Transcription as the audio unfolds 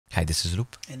Hi, this is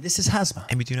Loop. And this is Hazma.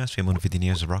 And between us, we have more than 15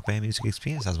 years of rock band music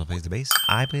experience. Hazma plays the bass,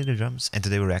 I play the drums, and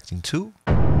today we're reacting to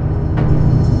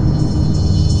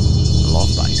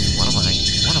LOVEBITES,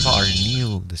 one of our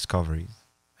new discoveries.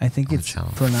 I think it's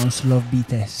pronounced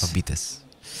LOVEBITES. LOVEBITES.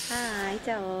 はい、チ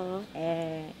ャオ。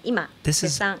今、 This 絶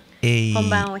is 賛 a 本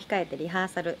番を控えてリハー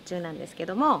サル中なんですけ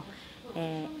ども、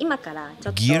今からち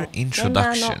ょっと gear メン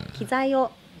バーの introduction. 機材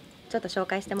をちょっと紹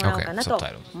介してもらおうかな Okay, と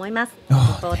subtitles. 思います。 Oh,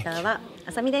 リポーターは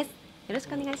あさみです。よろし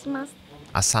くお願いします。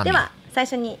 Asami. では最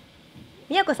初に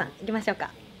みやこさん行きましょう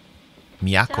か。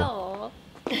 Miyako.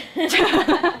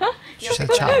 She said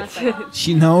ciao.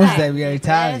 She knows that we are み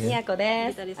Italian. やこ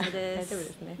です。ギタリストで大す。丈夫で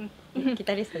すね。ギ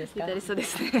タリストですか。ギタリストで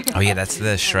すね。 Oh yeah, that's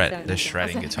the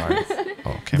shredding guitar.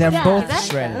 Oh, okay. They're remember. both 機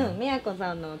材う shredded. ん、みやこ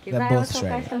さんの機材を紹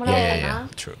介してもらおう Yeah, か yeah, な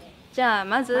yeah. True. じゃあ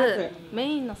まずまずメ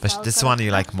インの But 竿 this から one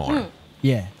you like more.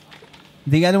 Yeah.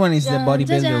 The other one is the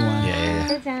bodybuilder one. Yeah, yeah,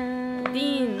 じゃじゃーん。デ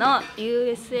ィーンの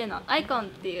USA のアイコンっ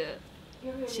ていう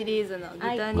シリーズのギタ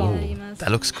ーになります。 That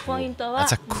looks cool. ポイントは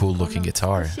That's a cool looking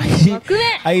guitar.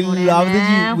 I love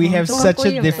that we have such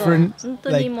a different 本当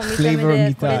に like もう見た目 flavor of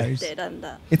でこれっ guitars. て選ん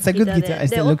だ It's a good guitar.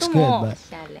 It looks good, but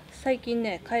最近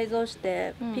ね改造し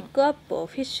てピックアップを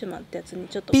フィッシュマンってやつに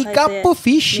ちょっと変えて pick up a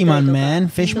Fishman, man.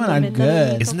 Fishman are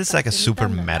good. Isn't this like a super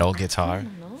metal guitar?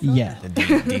 Yeah. The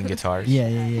Dean guitars? Yeah,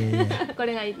 yeah, yeah, yeah. こ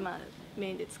れが今メ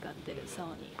インで使ってる竿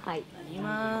にはい。なり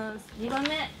ます。2番目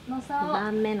の2竿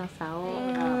番目の竿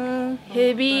が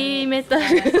ヘビーメタル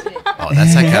Oh,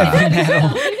 that's like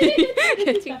a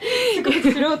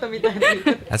素人みたいな。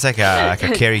 that's like a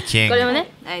Kerry King. これもね、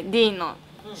はい、ディーンの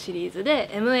シリーズで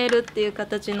ML っていう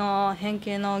形の変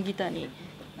形のギターに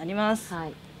なります。はい。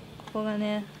ここが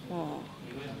ね、も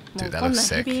う Dude, that こん looks な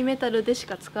sick. ヘビーメタルでし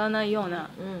か使わないような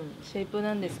うん。シェイプ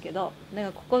なんですけど、なん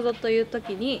かここぞという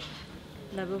時に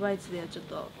ラブバイツではちょっ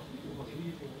と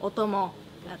音も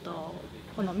あと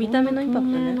この見た目のインパク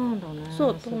トね、そ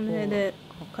う透明で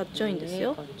かっちょいいんです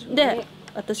よ。で、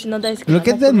私の大好きな Look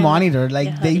at the monitor.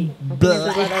 Like やは they り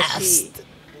blast.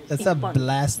 That's a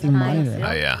blasting Oh monitor.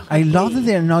 yeah. I love that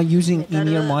they're not using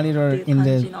in-ear monitor in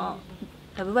the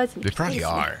ラブバイツに They ぴったり probably です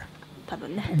ね are. 多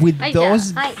分ね。 with はい、 those.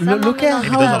 じゃあはい、 Look at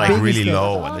 3番目の Maybe those are how like big is really that?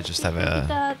 low and they just have ギ a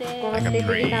ターでここがステ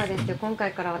ージギターですよ。今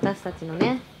回から私たちの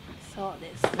ね、そう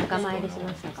です。仲間入りしま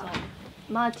したか。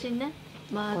マーチンね、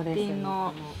マーティン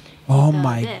の Oh ギター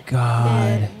my で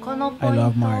god. でこのポイ I ン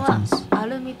love トは Martins. ア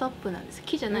ルミトップなんです。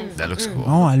木じゃないんですよ。 that looks cool.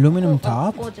 Oh, aluminum こ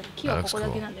top. こじゃ木はここだ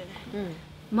けなんだよね。うん。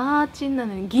マーチンな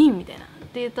のに銀みたいなっ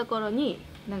ていうところに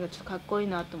なんかちょっとかっこいい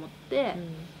なと思って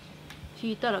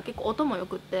弾いたら結構音もよ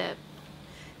くって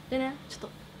でねちょっと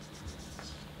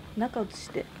中映し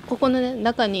てここのね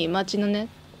中にマーチンのね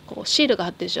こうシールが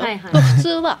貼ってるでしょ、はいはい普通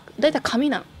はだいたい紙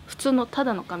なの普通のた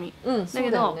だの紙うん。だけ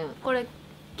どこれ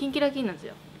キンキラ銀なんです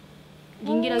よ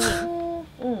銀ギラ銀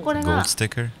うん。これ Gold が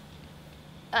sticker.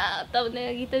 多分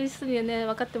ねギタリストにはね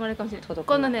分かってもらえるかもしれない届く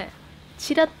こんなね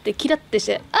チラってキラってし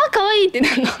て可愛いってな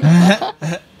るの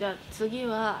じゃあ次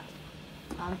は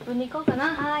アンプに行こうか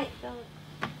なはい。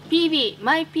 PB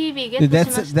マイ PB ゲ Dude, ッ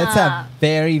トしまし that's た a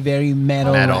very very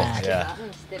metal. Metal. rack. Yeah. う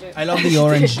ん、知ってる。 I love the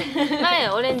orange. 前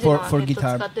オレンジの For ヘッド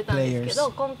guitar 使ってたんですけ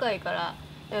ど今回か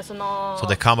らその So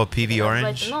the combo PV ラブバ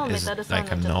イ orange ツのメ is タルサウン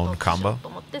like ド a をちょっ known としよ combo. うと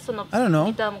思ってその I don't know.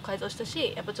 ギターも改造した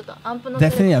しやっぱちょっとアンプの Definitely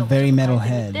a セレクトもvery metal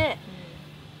変えてみ head. て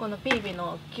この PB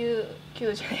の9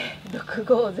じゃない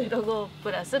6505プ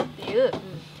ラスっていう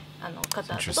カ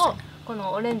ターとこ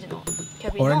のオレンジのキ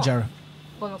ャビ Orange の are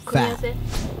この組み合わせ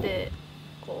で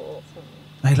こ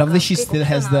う I love that she still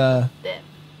has the で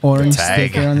orange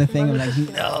Tag. sticker on the thing. I'm like,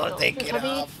 No, take it キャビ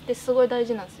off. ってすごい大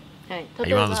事なんですよ。はい。 Are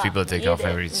you one of those people that take off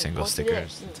every single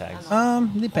stickers and tags?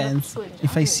 depends.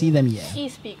 If I see them, yeah. いい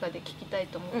スピーカーで聞きたい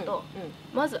と思うと、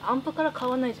うまずアンプから買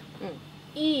わないじ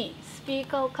ゃん。いいスピー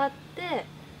カーを買って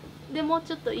でもう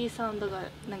ちょっといいサウンドが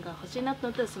なんか欲しいなと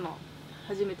思ったらその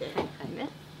初めてね、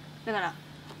だからや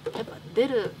っぱ出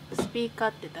るスピーカー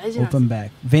って大事なんですよ Open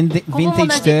back. Vintage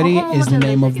 30 is the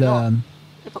name of the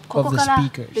やっぱここ of the から出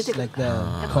speakers, てくる like か the ら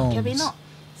やっぱキャビの cones.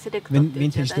 セレクトっていう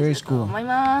のが大事だ Vintage と思い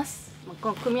ますこ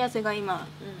の組み合わせが今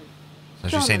So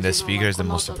you're saying the speaker is the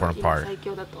most important part. 最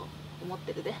強だと思っ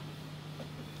てるで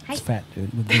It's fat, dude.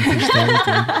 With vintage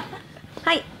 30.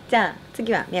 はい。じゃあ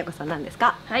次はみやこさんなんです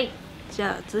か。はいじ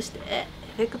ゃあ移してエ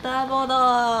フェクターボー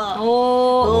ド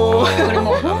おお。 Oh, これ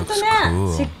もう that 本当 looks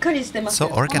ね、しっ cool. かりしてますよ。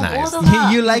 So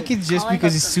organized. You like it just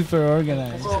because it's super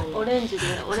organized. こうオレンジで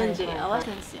オレンジ合わせ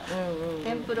るんですよ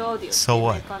テンプルオーディオっていう So メ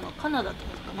what? ーカーのカナダって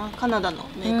ことかなカナダの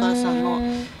メーカーさんの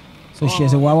So she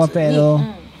has a wah-wah pedal.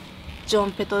 ジョ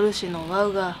ン・ペトルシのワ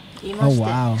ウがいまして、 Oh,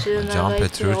 wow. チューナーがい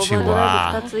て、オーバード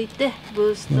ライブ2ついて、ブ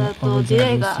ースターとディ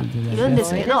レイがいるんで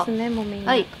すけど、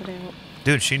はい。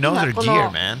 Dude, she knows her こ gear,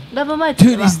 の man. ラブマイト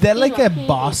で Dude, は is that like a 今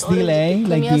boss delay? 組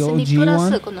Like み合 the わせに OG プラ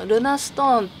one? スこのルナスト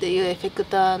ーンっていうエフェク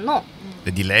ターの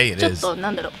The delay, it ちょっ is. と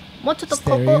なんだろう、もうちょっと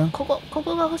Stereo？こ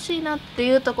こが欲しいなって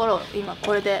いうところを今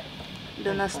これで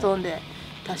ルナストーンで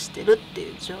足してるって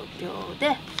いう状況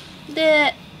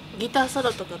で、ギターソ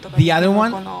ロとか The other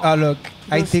one? この Oh, look.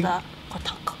 ブ I ースタ think ーこれ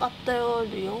高かったよ、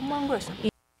4万ぐらいした。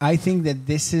 I think that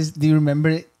this is. Do you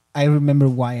remember? I remember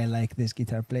why I like this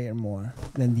guitar player more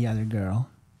than the other girl.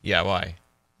 Yeah, why?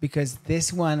 Because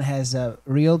this one has a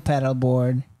real pedal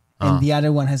board and the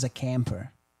other one has a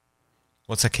camper.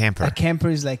 What's a camper? A camper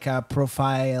is like a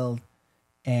profile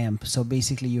amp. So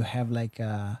basically you have like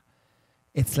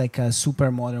it's like a super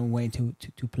modern way to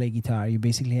play guitar. You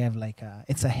basically have like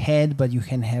it's a head, but you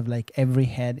can have like every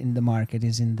head in the market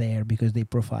is in there because they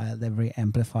profiled every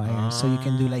amplifier. So you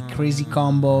can do like crazy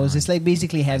combos. It's like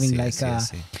basically having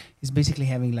it's basically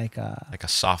having like a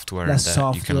software a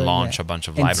that you can launch a bunch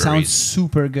of and it sounds libraries.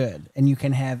 super good. And you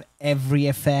can have every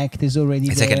effect is already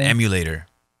It's there. like an emulator.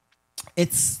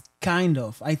 It's kind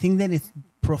of. I think that it's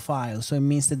profile. So it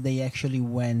means that they actually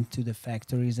went to the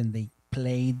factories and they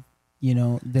played, you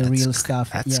know, the real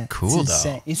stuff. That's cool,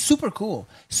 though. It's super cool.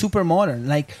 Super modern.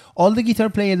 Like all the guitar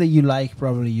player that you like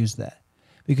probably use that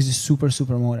because it's super,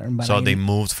 super modern. But So they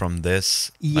moved from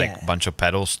this like bunch of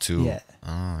pedals to...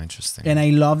 Oh, interesting. And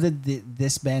I love that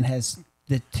this band has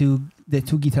the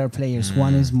two guitar players.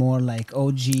 One is more like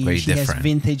OG. Very she different. has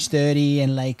vintage 30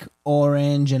 and like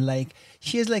orange and like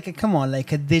she has like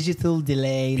like a digital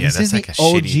delay. Yeah, this is like the a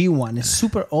OG shitty... one. It's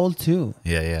super old too.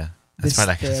 Yeah. That's The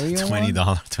probably like a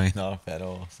stereo $20 pedal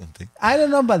or something. I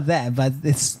don't know about that, but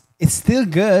it's still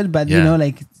good. But you know,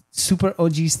 like super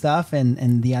OG stuff,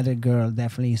 and the other girl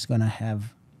definitely is gonna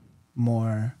have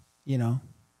more, you know,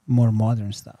 more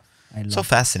modern stuff. I love So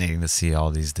fascinating to see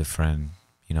all these different,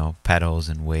 you know, pedals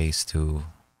and ways to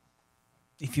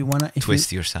if you wanna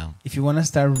twist your sound. If you wanna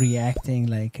start reacting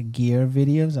like gear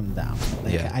videos, I'm down.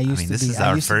 Like, Yeah, I used to this be. is I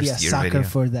our used to be a first gear sucker video.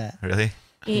 for that. Really?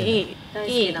 いい大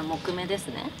好きな木目です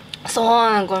ね。そう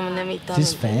なん、これもね見た目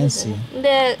Just fancy.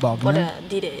 で、Bogner? これ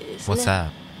ディレイですね。 What's that?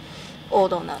 王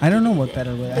道な I don't know what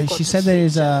pedal. She said there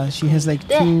is she has like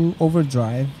 2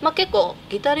 overdrive. まあ結構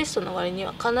ギタリストの割に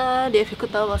はかなりエフェク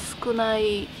ターは少な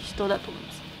い人だと思い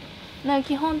ます。なんか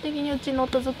基本的にうちの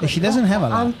音作り She doesn't have a は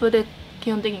lot. アンプで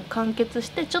基本的に完結し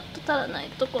てちょっと足らない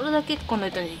ところだけこの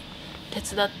人に手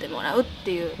伝ってもらうっ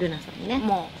ていうルナさんにね。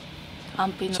もうア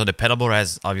ンピの So the pedal board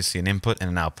has obviously an input and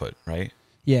an output, right?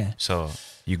 Yeah. So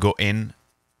you go in.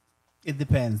 It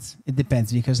depends. It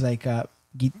depends because like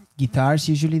guitars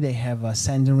usually they have a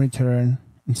send and return,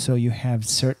 and so you have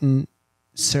certain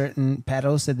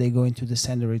pedals that they go into the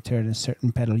send and return, and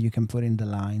certain pedal you can put in the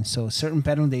line. So certain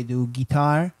pedal they do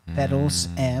guitar, pedals,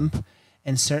 amp,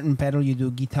 and certain pedal you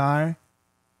do guitar,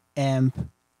 amp,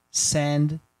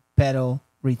 send, pedal,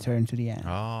 return to the amp.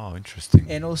 Oh, interesting.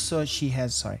 And also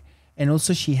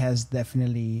she has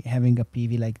definitely having a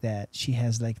PV like that. She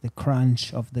has like the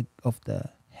crunch of the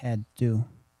head too.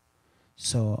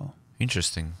 So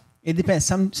Interesting. it depends.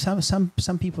 Some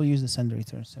people use the send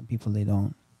return. Some people they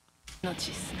don't. のち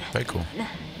ですね。 Very cool.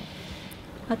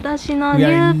 私の We ニ are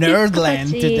ュ in ーピックた Nerdland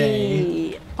ち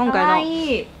today. 今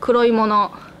回の黒いも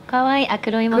のかわいい。あ、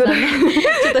黒芋さんね。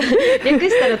ちょっと略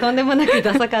したらとんでもなく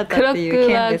ダサかったクロっていうッ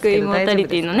クワー件ですけどクイモータリ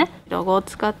ティの大丈夫ねロゴを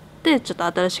使ってちょっと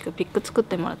新しくピック作っ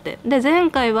てもらって、で前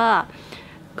回は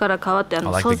から変わってI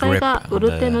like the 素材が grip ウ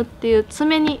ルテムっていう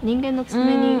爪に人間の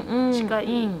爪に近い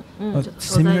ちょっと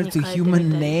素材に変えてみたり Similar to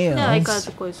human nails. で相変わら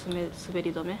ずこういう滑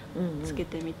り止めつけ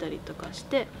てみたりとかし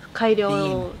て改良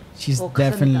を She's 重ねた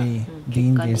definitely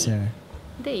Dean 結 gives 果に her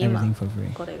で今 everything for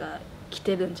free. これが来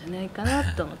てるんじゃないか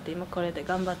なと思って今これで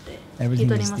頑張って引き Everything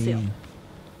取り is ますよ。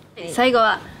 Dean. 最後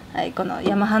は、はい、この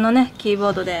ヤマハのねキー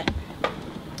ボードで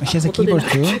She has a keyboard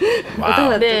too.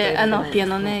 Wow. でピア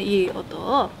ノねいい音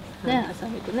をね挟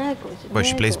めてねこうしてね Wait,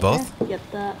 she plays こうね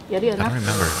both? やるよ I な don't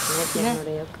remember. ピアノ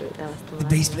でよく歌わせても The らいま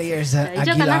bass す。 player is a 以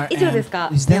上かな Aguilar. 以上ですか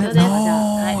Is 以上 that ですじゃあ no?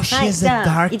 はい She はい has じゃ a あ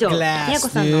dark 以上みや glass, こ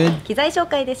さんの dude. 機材紹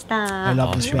介でした。 I love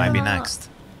Oh, this she might be band. next.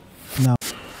 No.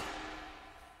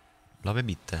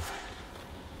 LOVEBITES.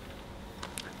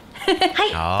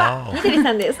 はい、Oh. みどり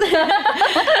さんです。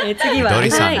次はみど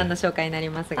りさんはいさんの紹介になり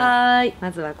ますが、はーい。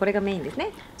まずはこれがメインですね。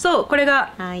そう、これ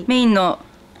がはいメインの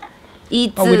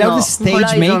E2 Oh, without の the ホ stage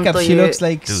ライゾン makeup, と she いう looks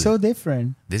like Dude. so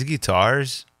different. These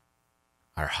guitars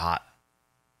are hot.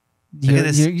 Look You're, at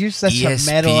this you're such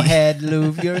ESP. a metalhead,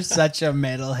 Luv. You're such a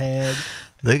metalhead.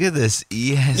 Look at this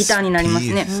ESP. ギターになります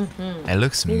ね。It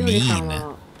looks みどりさん mean.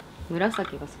 は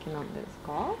紫が好きなんです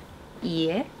か？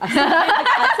家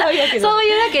そういうわけじゃそう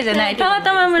いうわけじゃない、たま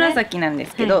たま紫なんで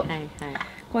すけど、はいはいはい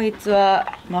こいつ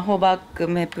はマホバック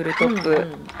メープルトップ、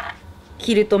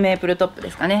キルトメープルトップ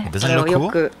ですかね。 Does こ it れを look よ cool?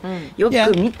 く、よ Yeah,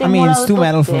 く見て I も mean ら it's う too と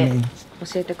metal っ for て me.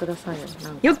 教えてくださいよ。な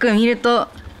んかよく見ると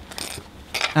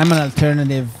I'm an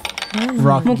alternative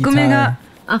rock 木目が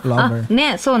guitar lover.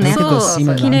 ね、そうね。 Look at そ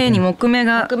those う seam 綺麗に木目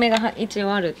が木目が一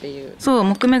応あるっていう。そう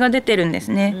木目が出てるんで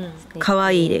すね。可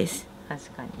愛いです。確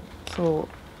かに。そ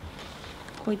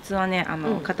うこいつはね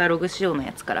カタログ仕様の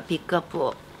やつからピックアップ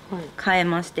をはい変え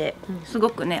まして、すご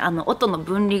くね音の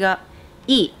分離が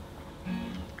いい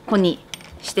子に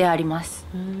してあります。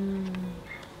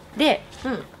で、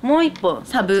もう一本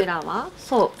サブ。こちらは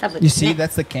そうサブ You です see, ね。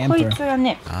 that's the こい camper. つは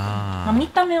ね、Ah. 見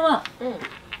た目は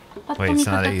パッと Wait, 見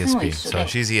it's not 形も ESP. 一緒 So で、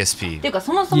 she's ってい ESP. うか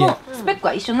そもそもスペック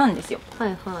は一緒なんですよ。はい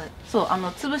はい。そう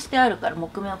潰してあるから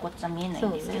木目はこっちは見えないん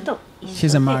ですけど、一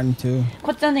She's 緒 a で Martin too.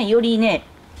 こっちはねよりね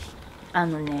ロ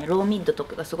ーミッドと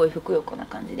かがすごいふくよかな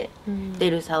感じで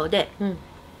出る竿で、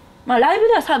まあライブ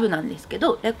ではサブなんですけ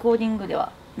どレコーディングで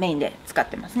はメインで使っ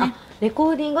てますね。レコ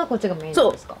ーディングはこっちがメインな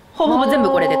んですか。ほぼほぼ全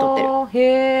部これで撮ってる。あーへ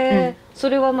え。そ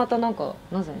れはまたなんか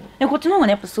なぜ？でこっちの方が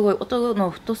ねやっぱすごい音の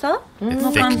太さ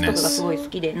の感じとかが Thickness すごい好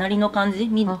きで、鳴りの感じ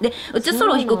でうちソ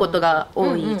ロ弾くことが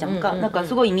多いじゃんか。なんか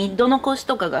すごいミッドの腰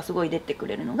とかがすごい出てく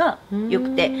れるのがよく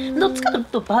て、どっちかという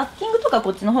とバッキングとかこ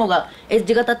っちの方がエッ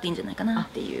ジが立っていいんじゃないかなっ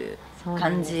ていう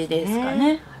感じですか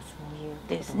ね。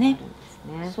ですね。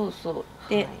そうそう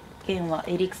でケンは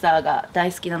エリクサーが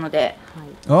大好きなので、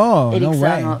 Oh, エリ no クサ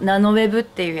ーの way. ナノウェブっ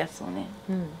ていうやつをね、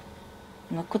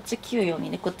こっち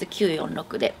942でこっち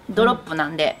946でドロップな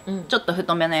んで、ちょっと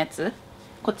太めのやつ、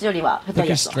こっちよりは太い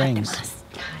やつを入ってます。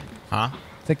 Huh?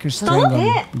 Thicker string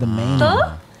on the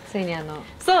main. ついに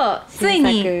そうつい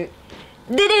にでで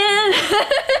ーん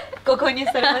ご購入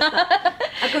されました。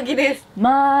アコギです。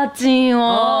マーチン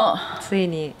をつい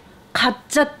に買っ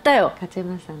ちゃったよ。買っちゃい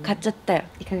ましたね。買っちゃったよ。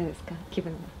いかがですか気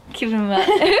分は。気分は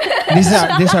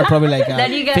These are probably like a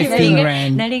何が 15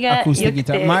 grand 何が acoustic 良く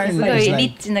て guitar. Martin すごい is リッ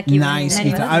like チな気分にな nice ります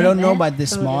guitar. ね。 I don't know about this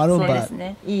そう model, そうで but す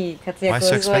ね。いい活躍を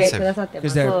Why so すごい expensive? くださってま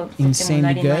す Because。they're そうとっても insanely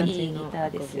鳴りの good. いいギタ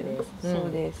ーですよ。そ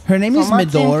うです。 her name is そうマー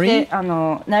チンって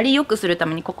Midori. 鳴り良くするた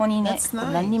めにここにね That's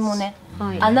nice. 何もね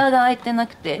はい穴が開いてな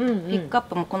くて、うんうんピックアッ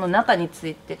プもこの中につ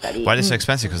いてたり、 Why is it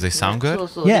so expensive? Because they sound そう good?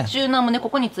 そう、 Yeah. でチューナーもねこ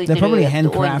こについて They're る probably やつ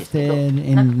多いんですけど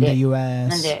handcrafted なく in て the なん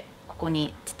US. でここ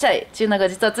にちっちゃいチューナーが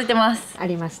実はついてますあ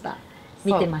りました。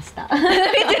見てました。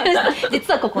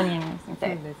実はここにありますみたい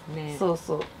な。ですね。そう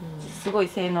そう、すごい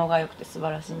性能が良くて素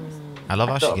晴らしいんです。 I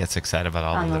love how she gets excited about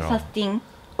all of their サ own. スティン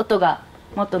音が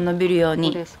もっと伸びるようそう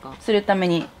にですか。するため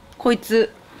にこい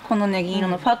つこのね銀色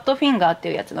のファットフィンガーって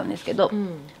いうやつなんですけど、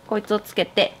こいつをつけ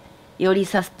てより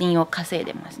サスティンを稼い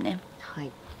でますね。はい。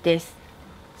です。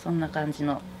そんな感じ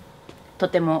のと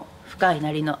ても深い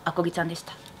なりのアコギちゃんでし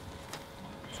た。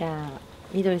じゃあ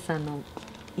みどりさんの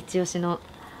一押しの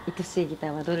愛しいギタ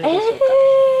ーはどれでしょう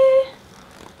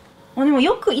か。でも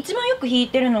一番よく弾い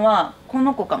てるのはこ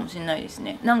の子かもしれないです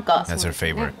ね。なんか That's her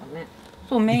favorite.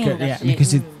 そうメイン Because, だ yeah, し、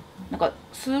 because it, なんか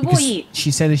すご because い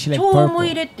she said that she liked 超思い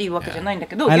purple. 入れっていうわけじゃないんだ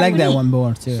けど、 I like 逆 that に one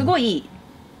more す too. ごい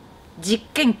実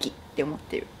験機って思っ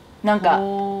てる。なんか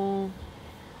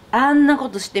あんなこ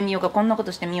としてみようかこんなこ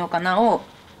としてみようかなを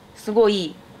すご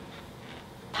い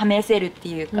試せるって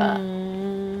いうか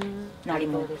なり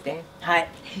もよくて、はい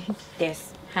で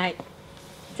す。はい。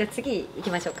じゃあ次行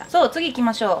きましょうか。そう次行き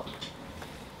ましょ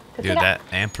う。 Dude, that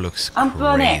amp looks アンプ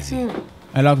はね crazy.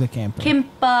 I love the camper. ケン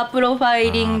パープロファ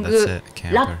イリン Ah, グ that's it,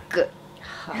 camper. ラック。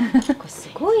これす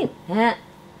ごいね。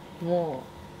も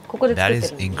うここで作ってるんで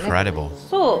すね。 That is incredible.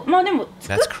 そうまあでも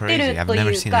That's 作ってる crazy. I've と never い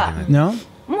う seen か anything like that. No?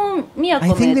 もう宮 I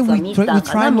古の think や that つは we 見 we たかな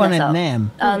tried one 皆 at さん。 NAM.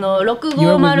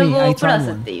 6505プラ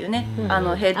スっていうね、ヘ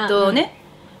ッドをね、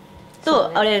そ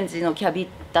うねとアレンジのキャビ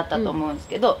だったと思うんです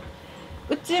けど、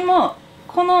うちも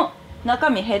この中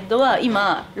身ヘッドは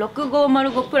今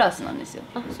6505プラスなんですよ。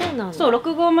あ、そうなんだ。そう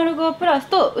6505プラス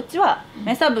とうちは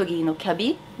メサブギーのキャ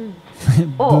ビ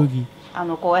を Boogie.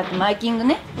 こうやってマイキング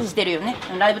ねしてるよね、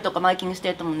ライブとかマイキングして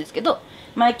ると思うんですけど、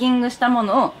マイキングしたも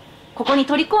のをここに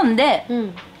取り込んで、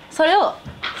それを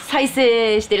再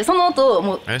生してる。その音を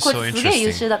もうこれ That's so すげえ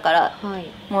優秀だからはい。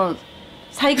もう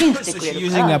再現して So くれ she's る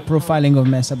using か a ら profiling of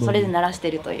Mesa それで Boogie. 鳴らして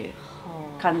るという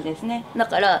感じですね。だ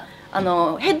からヘ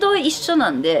ッド一緒な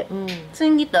んで、ツイ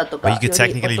ンギターとか But you could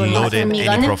technically より音 load in に厚み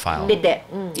が any ね profile. 出て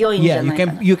良いんじ Yeah, ゃ you ないか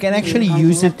な。 can actually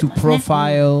use it to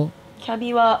profile. キャ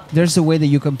ビは There's a way that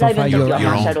you can ライブ profile の時 your は Your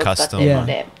マ own ーシャルを使ってるの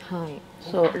で、は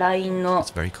い。そうラインの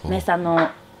That's very cool. メサの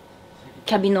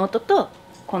キャビの音と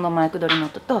このマイク取りの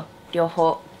音と両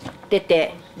方出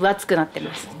て分厚くなって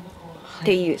ますっ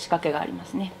ていう仕掛けがありま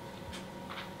すね。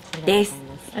です。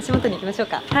足元に行きましょう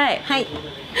か。はい。はい。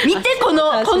見てこ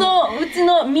のうち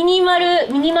のミニマル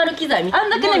機材。あん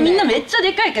だけねみんなめっちゃ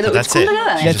でかいけど、うちこんだけ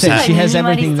だね。 That's it. She has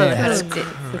everything there. 素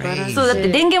晴らしい。そうだって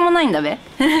電源もないんだべ。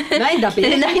ないんだべ。な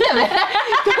いんだべ。どんな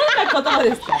言葉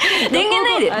ですか。電源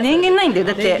ないで。電源ないんだよ。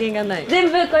だって電源がない。全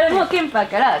部これもケンパー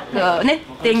からこうね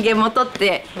電源も取っ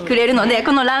てくれるので、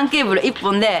この LAN ケーブル1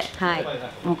本で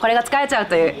もうこれが使えちゃう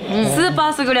というスー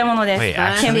パー優れものです。 Wait, ケ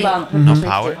actually? ンパーの No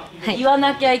power? 言わ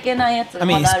なきゃいけないやつが I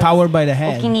mean, ま it's だある。 powered by the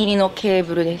お気 head. に入りのケー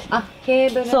ブルです。あ、ケー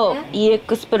ブルね。そう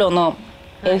EX プロの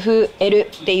FL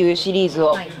っていうシリーズを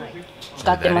はいはい。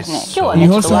使ってますね。今日は You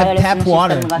ねちょっと also ワイ have ヤレス tap のシス water.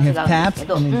 テムが You 違 have うんです tap け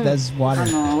ど、 and it does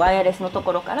water. ワイヤレスのと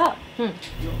ころから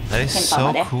That is ケンパ so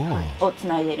まで cool. をつ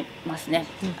ないでますね。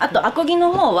あとアコギ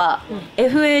の方は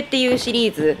FA っていうシ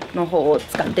リーズの方を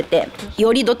使ってて、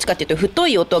よりどっちかっていうと太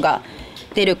い音が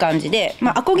出る感じで、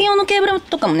まあアコギ用のケーブル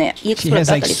とかもね EX プ She ロ has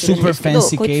だっ like たりするん super ですけど、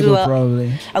 fancy こいつ cable は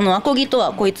probably. アコギと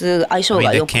はこいつ相性 I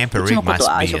が mean, よ the く、 camper うちの rig 子と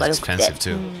must は be 相性がよくて、 expensive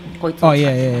too. こいつ Oh yeah,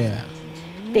 yeah, yeah.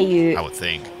 っていう I would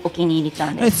think. お気に入りちゃ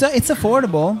んです。 It's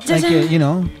affordable. Like you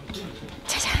know.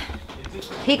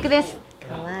 ピックです。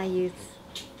かわいい。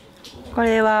こ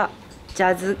れはジ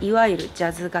ャズ、いわゆるジ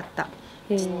ャズ型、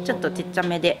ちょっとちっちゃ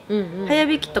めで、早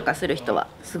弾きとかする人は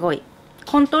すごい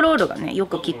コントロールがねよ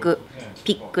く効く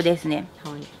ピックですね。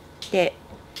で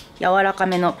柔らか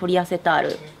めのポリアセター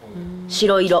ル、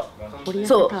白色、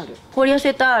そうポリア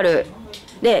セタール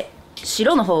で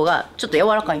白の方がちょっと柔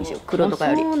らかいんですよ、黒とか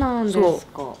より。そうなんです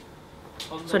か。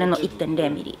それの 1.0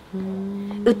 ミリ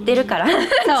売ってるからそう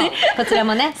こちら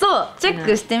もね。そうチェッ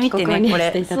クしてみてね、こ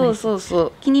れ。そうそうそ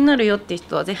う気になるよっていう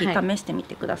人はぜひ試してみ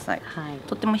てください。はい。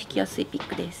とても弾きやすいピッ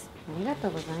クです。ありがと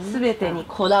うございます。すべてに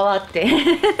こだわって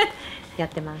やっ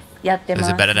てます。やってま Is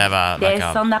す。 it better to have a で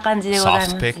like そん a な感じでございま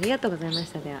す soft あ pick? りがとうございま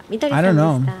した。ではみどり I さん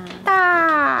don't で know. し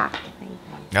た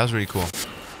That was really cool.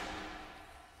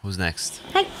 Who's next?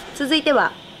 はい、続いて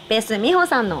はベース美穂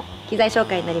さんの機材紹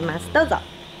介になります。どうぞ。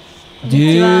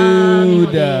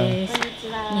 Dude.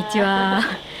 こんにちは。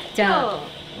じゃあ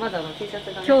まだの T シャツ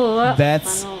が今日は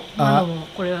That's マノ a も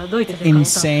これはドイツで買った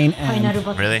insane ファイナル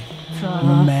バック Really? ツアー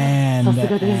の man. さす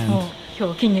が That です。 amp. もう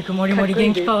今日筋肉もりもり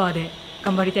元気パワーで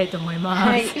頑張りたいと思います。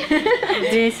はい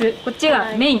ベースこっち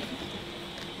がメイン、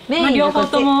メまあ、両インのこっ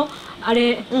ち方ともあ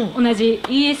れ、う同じ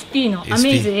ESP の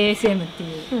ESP Amaze ASM ってい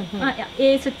う、うんうんあいや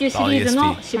AS っていうシリーズ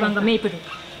の ESP 指板がメイプル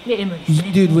で M です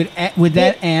ね。 Dude, with で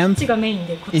that こ amp, っちがメイン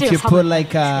でこっち if が you サブ put な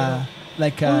んです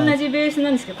like けど、 a 同じベースな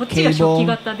んですけどこっちが初期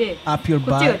型で up your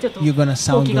こっちが butt, ちょっと you're gonna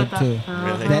sound 後期 good 型。 too.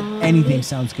 Really? That anything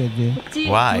sounds good, dude. こっち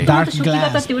Why? もともと初期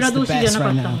型って裏通しじゃな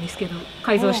かったんですけど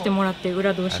改造してもらって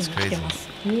裏通しにしてます。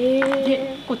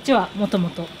でこっちはもとも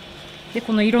とで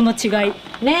この色の違い、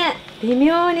ね、微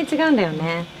妙に違うんだよ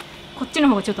ね。こっちの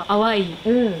方がちょっと淡いう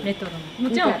ん。レトロの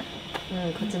もちろんう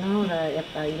ん、こっちの方がやっ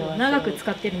ぱ色は長く使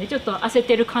ってるんでちょっと焦っ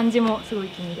てる感じもすごい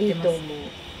気に入ってます。いいと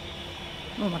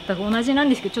思う。もう全く同じなん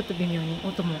ですけどちょっと微妙に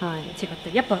音もはい違った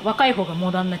り、やっぱ若い方が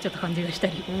モダンになっちゃった感じがした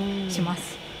りしま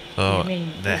す。 So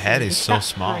main the head is so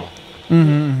small.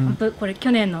 Mm-hmm. 本当これ去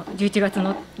年の11月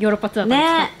のヨーロッパツアーか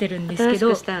ら使ってるんですけど、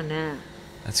新しくしたよね。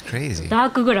 That's crazy. ダー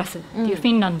クグラスっていうフ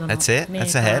ィンランドのメ That's it? ー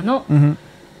That's カ a ーの Mm-hmm.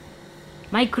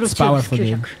 マイクロチューブス It's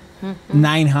powerful, 900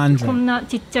 900. こんな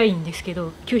ちっちゃいんですけ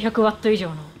ど900ワット以上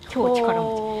の超力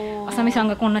持ち。あさみさん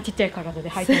がこんなちっちゃい体で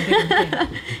履いてるみたいな。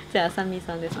じゃああさみ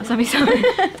さんですね。あさみさん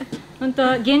本当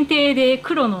は限定で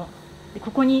黒のこ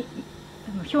こに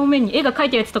表面に絵が描い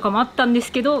たやつとかもあったんで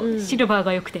すけど、シルバー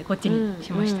が良くてこっちに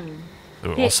しました。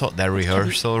 Also, that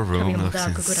rehearsal キャビ room も looks ダ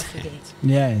ークグラス insane.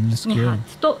 で Yeah, it looks 2 good.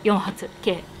 発と4発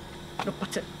計6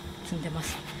発積んでま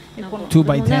す。でこの 2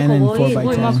 by 10 and 4す by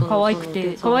ごいまあ 10. 可愛く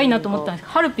て可愛いなと思ったんですけ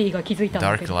どハルピーが気づいたん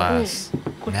だ Dark けど glass.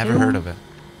 これ Never heard of it.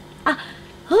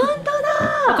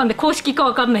 わかんない公式か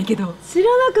わかんないけど知ら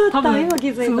なかった。多分今気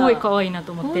づいた。すごい可愛いな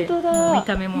と思って本当だ見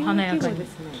た目も華やかにで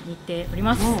すね。似ており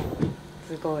ます。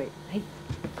すごい。はい。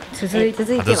続いて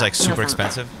続い Are ては those like super 皆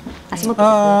さん expensive? 足元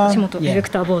Uh, 足元エフェ yeah.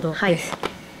 クターボードです。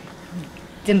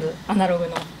全部アナログ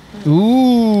の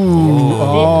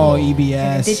Ooh, oh, デ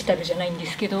ジ EBS. タルじゃないんで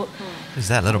すけど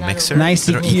Is that little mixer?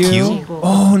 Nice Little EQ. EQ.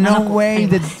 Oh, no 7個 way. あり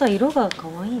The ます実は色が可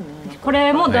愛いね。こ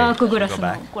れもダークグラス Go の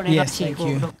back. これが Yes, thank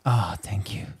you. C56 Oh,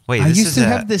 thank you. Wait, I this used is to a-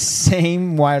 have the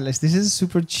same wireless. This is a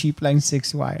super cheap Line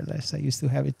 6 wireless. I used to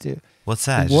have it too. What's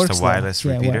that? It Just works a though. wireless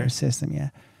Yeah, repeater? wireless system,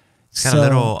 yeah. It's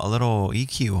got a little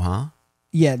EQ, huh?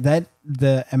 Yeah, the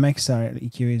MXR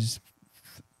EQ is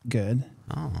good.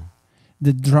 Oh.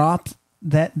 The drop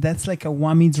that's like a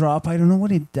whammy drop. I don't know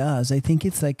what it does. I think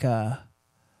it's like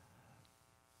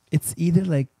it's either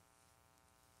like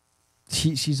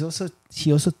she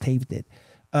also taped it.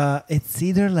 It's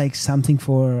either like something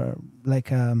for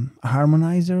like a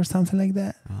harmonizer or something like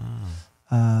that.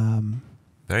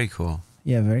 Very cool.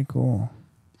 Yeah, very cool.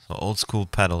 So old school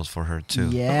pedals for her too.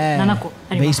 Yeah. 7個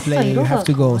ありま Bass す。 player, you have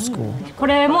to go old school. こ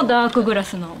れもダークグラ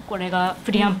スのこれが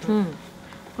プリアンプ、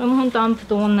これも本当アンプ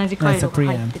と同じ回路が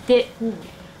入ってて、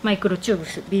マイクロチューブ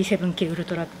ス B7K ウル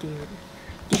トラっていう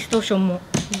ディストーションも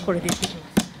これででき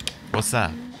ます。 What's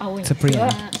that? 青いんですがめ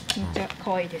っちゃ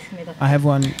可愛いです。目立って I have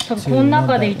one. 多分 too, この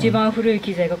中 not で that 一 one. 番古い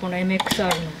機材がこの MXR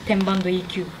の10バンド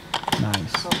EQ。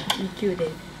 Nice. EQ で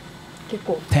結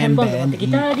構10バンドがあって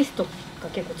ギタリストが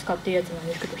結構使ってるやつなん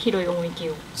ですけど、広い音域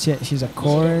を She's a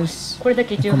chorus. これだ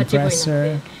け 18V なの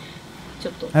compressor. でち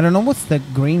ょっと I don't know what's the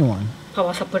green one. パ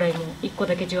ワーサプライも1個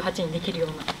だけ18にできるよう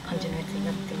な感じのやつに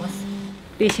なってます。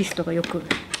ベーシストがよく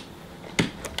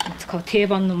使う定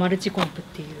番のマルチコンプっ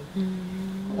ていう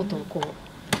音をこ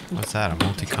う What's that? A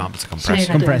multi-comp? It's a シ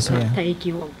ナリ compressor. オというか帯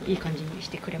域をいい感じにし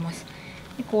てくれます。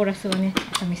でコーラスはね、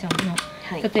あさみさんの、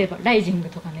例えばライジング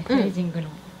とかね、ライジングの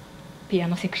ピア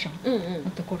ノセクション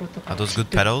のところとか Are those good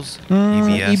pedals?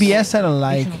 EBS I don't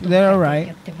like. They're や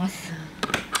alright. ってます。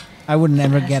 I would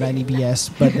never get an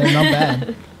EBS, but they're not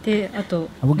bad. で、あと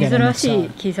I would get an 珍しい XR.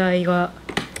 機材が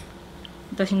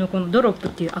私のこのドロップ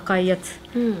っていう赤いやつ、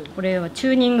これはチ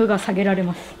ューニングが下げられ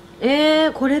ます。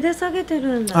これで下げて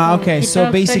るんだ。 Okay, so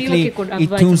basically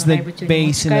it tunes the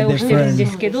bass in a してるんで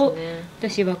different. すけど、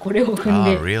私はこれを踏ん Oh,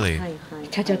 で really?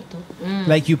 ちゃちゃっと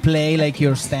Like you play like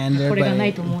your standard, これ but がな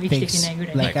いともう it 生きていけ takes ないぐ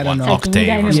らい like I Like don't one know. 最近2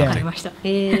台目 octave or も買いました。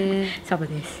サブ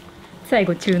です。最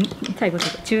後チュ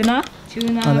ーナ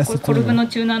ーこれコルグの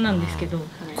チューナーなんですけど、も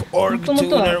とも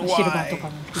とはシルバーとかな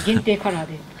んですけど限定カラー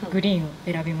でグリーンを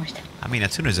選びました。 I mean, a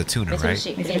tuner is a tuner, 珍 right?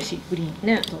 しい。珍しいグリ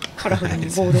ーン、ちょっとカラフルに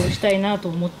ボードをしたいなと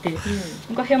思って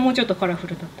昔はもうちょっとカラフ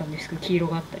ルだったんですけど黄色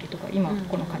があったりとか今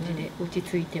この感じで落ち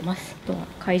着いてます。あとは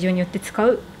会場によって使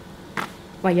う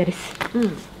ワイヤレス、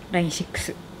ライン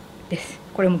6です。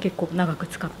これも結構長く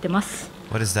使ってます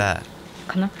What is that?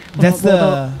 かな。この That's ボ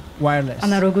ー the wireless ドア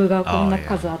ナログがこんな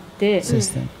数あって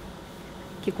system.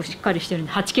 結構しっかりしてるん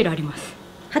で8キロあります。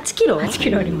8キロ8キ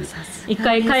ロあります。一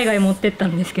回海外持ってった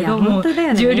んですけいやど、もう本当だ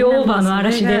よね重量オーバーの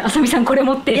嵐でみんなもうそれがあさみさんこれ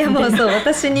持っていやもうみたいなそう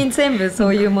私に全部そ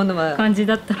ういうものは感じ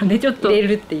だったのでちょっと入れ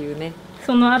るっていうね。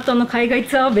その後の海外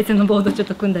ツアーは別のボードちょっ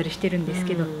と組んだりしてるんです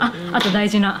けど、あと大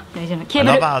事なケ I ー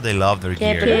ブ love ル how they love their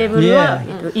ケー gear. ブルは、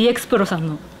Yeah. EX プロさん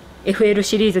の FL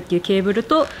シリーズっていうケーブル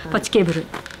とパッチケーブル、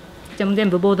じゃあ全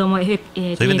部ボードも、even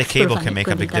the EX プロ cable さん can に make a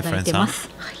組んでい big ただいて difference, ま huh? す。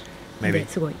 Maybe. で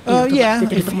すごいいい音が出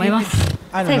てると思います。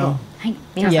 I don't 最後 know. はい、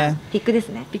皆さ Yeah. んピックです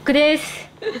ね。ピックです。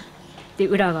で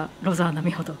裏がロザーナ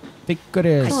美穂と Pick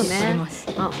it そう is. ありねます。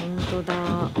あ本当だ。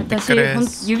私ピックで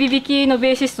す指弾きの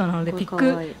ベーシストなのでピックこ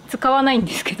れかわいい使わないん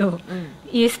ですけど、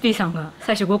ESP さんが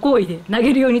最初ご好意で投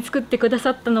げるように作ってくだ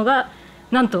さったのが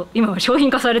なんと今は商品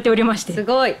化されておりましてす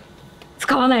ごい。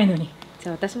使わないのにじ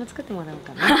ゃあ私も作ってもらおう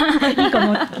かな。いいか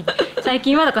も最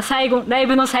近はだから最後ライ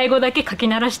ブの最後だけかき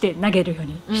鳴らして投げるよ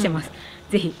うにしてます。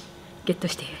ぜひゲット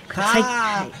してください。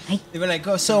 Ah. They were like,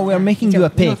 oh, so we're making you a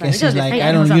pick. And she's like,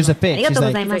 I don't use a あ pick. りが She's とう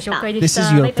ござい like, ました。紹介で this した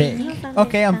is your バイバイ pick.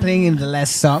 Okay, I'm playing in the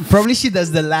last song. Probably she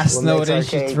does the last What note makes and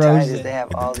she arcade throws tight is they it. have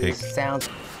all Take. these sounds.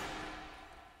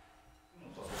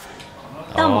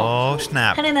 Oh,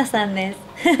 snap. 春菜さんです。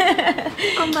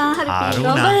こんばんはるぴ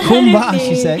ー。 Haruna. Kumba,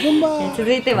 she said. Kumba.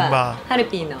 続いてはこんばんはハル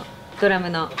ピーのドラム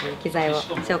の機材を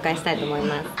紹介したいと思い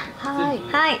ます。はい。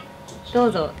はい。ど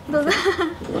うぞどうぞ。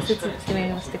ご説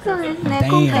明をしてください。そうですね。 Damn.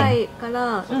 今回か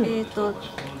ら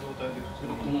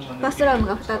バスドラム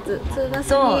が2つ、ツーバ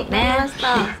スになりまし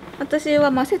た。私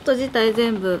はセット自体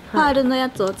全部パールのや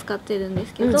つを使ってるんで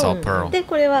すけど、 It's all pearl. で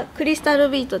これはクリスタル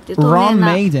ビートっていう透 Ron 明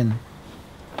な Maiden.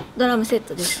 ドラムセッ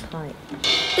トです。はい。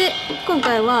で今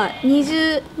回は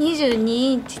22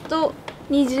インチと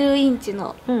20インチ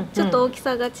のちょっと大き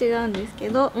さが違うんですけ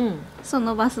ど、そ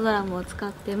のバスドラムを使っ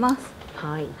てます。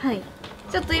はい。はい。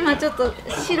ちょっと今ちょっと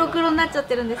白黒になっちゃっ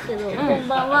てるんですけど、本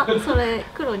番は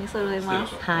黒に揃えま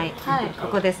す。はい。はいこ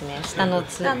こですね。下の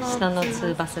ツ下の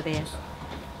ーバスです。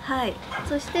はい。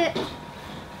そして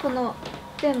この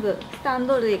全部スタン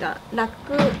ド類がラッ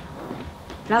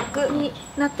クに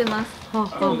なってます。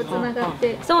全部つながっ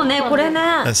て。そうね、これね。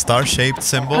 A star-shaped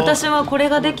symbol. 私はこれ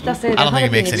ができたせいで I don't think it ハ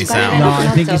ルピー makes に any 近寄れ sound. なくな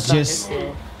っちゃったん No, I think で it's すよ。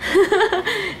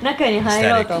中に入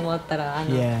ろうと思ったら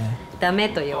Yeah. ダメ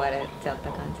と言われちゃった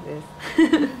感じ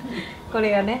です。これ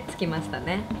がねつきました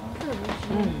ね。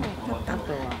あ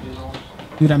とは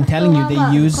Dude, I'm telling you, こ they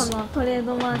use のトレー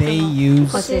ドマーク they の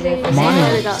use 星で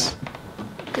monitors.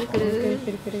 くるくる。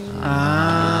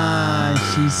 Ah,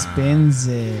 she spins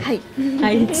it. はい。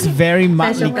はい。 It's very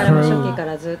最初 Motley からも初期 Crue. か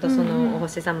らずっとそのお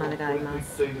星様がいま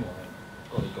す。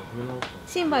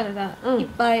シンバルがいっ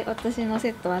ぱい私のセ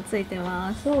ットはついて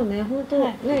ます。そうね、本当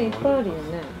ね、いっぱいあるよね。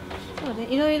そうで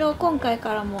いろいろ今回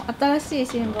からも新しい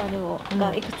シンバル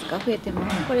がいくつか増えてま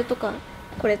す。これとか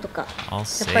これとか。All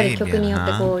やっぱり saved, 曲によっ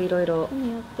てこ huh? ういろいろ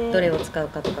によってどれを使う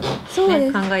かとかそうで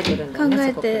すね、考えてるんだ考よね、え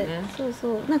すごくて、ね。そうそ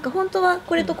うなんか本当は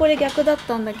これとこれ逆だっ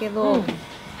たんだけど、うん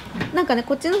なんかね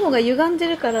こっちの方が歪んで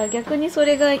るから逆にそ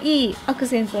れがいいアク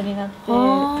セントになって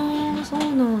ああ、そう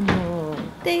なんだ。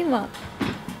で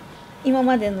今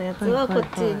までのやつはこっ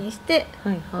ちにして、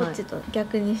はいはい。こっちと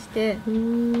逆にして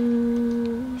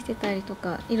してたりと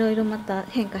かいろいろまた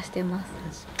変化してま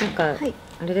すなんか、はい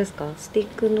あれですか、スティッ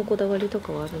クのこだわりと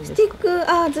かはあるんですか？スティ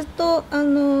ックずっと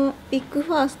ビッグ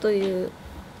ファースという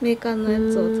メーカーのや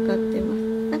つを使ってま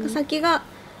すなんか先が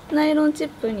ナイロンチッ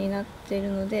プになってる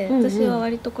ので、うんうん私は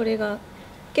割とこれが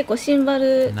結構シンバ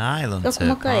ル Nylon が tip,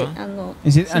 細かい huh?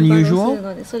 Is it シンバルをす unusual? る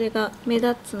のでそれが目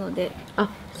立つのであ、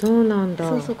そうなん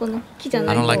だ。そうこの木じゃ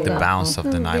な I い don't 方 like the が bounce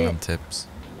of the なので nylon tips. そ I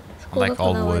こが like こ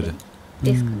all だわり wood.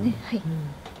 ですかね、はい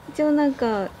一応なん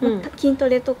か、うん筋ト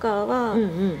レとかはうんう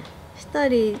んした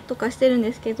りとかしてるん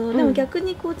ですけど、でも逆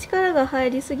にこう力が入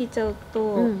りすぎちゃうと、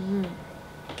うんうん。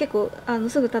結構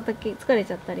すぐ叩き疲れ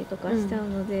ちゃったりとかしちゃう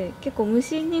ので、結構無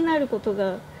心になること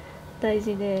が大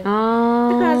事でだかあ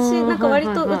あ。ら私なんか割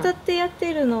とはいはいはい歌ってやっ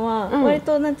てるのは、うん割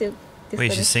となんていうんですか Wait,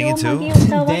 ね she's singing 気を too? 紛を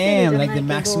歌わせるじゃ Damn, ない like け the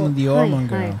ど maximum the はい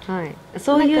Ormond はい girl. はい。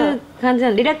そういう感じな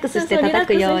の、リラックスして叩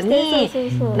くように、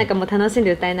そうなんかもう楽しん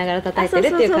で歌いながら叩いて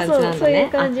るっていう感じなんだね。そういう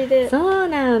感じであそう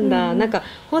なんだ、うんなんか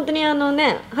本当に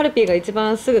ねハルピーが一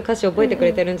番すぐ歌詞覚えてく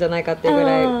れてるんじゃないかっていうぐ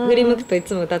らい、うんうん振り向くとい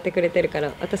つも歌ってくれてるか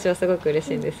ら私はすごく嬉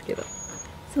しいんですけど、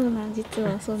そうなん実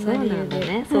はそんそうなな理由でんだ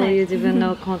ね、そういう自分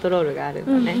のコントロールがあるん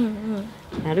だね、うんうん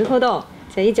うんなるほど。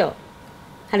じゃあ以上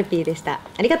ハルピーでした。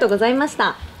ありがとうございました。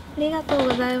ありがとう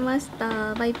ございまし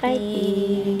たバイバイ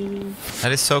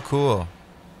That is so cool.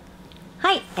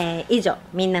 はい、以上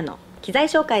みんなの機材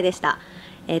紹介でした。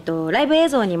ライブ映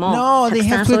像にも No, た they く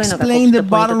さ have ん to そういうのがこう explain きっ the と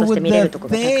ポイント bottle として with 見れる the とこ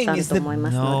ろがたく thing. さんある Is と the 思い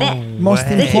ますの No で、 most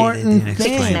way.ぜひ important They didn't チェックし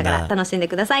explain ながら that. 楽しんで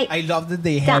ください。 I love that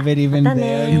they じゃあ have it even また there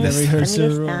ね in the ー。神 rehearsal でし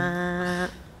room. た。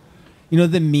 You know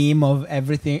the meme of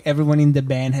everyone in the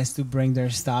band has to bring their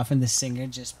stuff, and the singer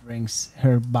just brings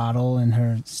her bottle and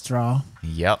her straw.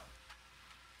 Yep.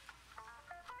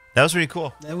 That was really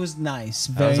cool. That was nice.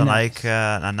 That Very was nice.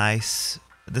 a nice.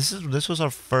 This was our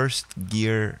first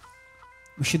gear.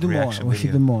 We should do more. reaction We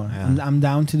should video. do more. Yeah. I'm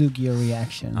down to do gear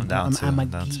reaction. I'm down too, I'm a I'm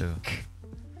down geek. too.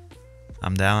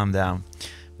 I'm down.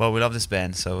 Well, we love this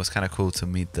band, so it was kind of cool to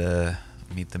meet the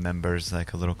members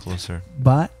like a little closer.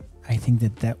 But I think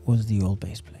that was the old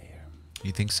bass player.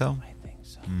 You think so? I think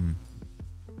so.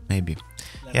 Maybe.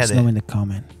 Let Yeah, us they- know in the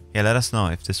comment. Yeah, let us know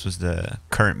if this was the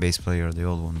current bass player or the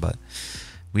old one. But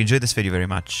we enjoyed this video very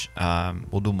much.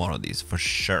 We'll do more of these for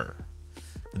sure.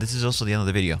 But this is also the end of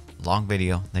the video. Long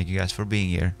video. Thank you guys for being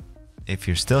here. If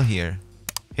you're still here,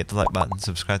 hit the like button,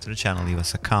 subscribe to the channel, leave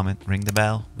us a comment, ring the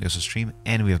bell. We also stream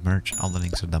and we have merch. All the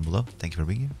links are down below. Thank you for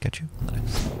being here. Catch you on the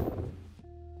next.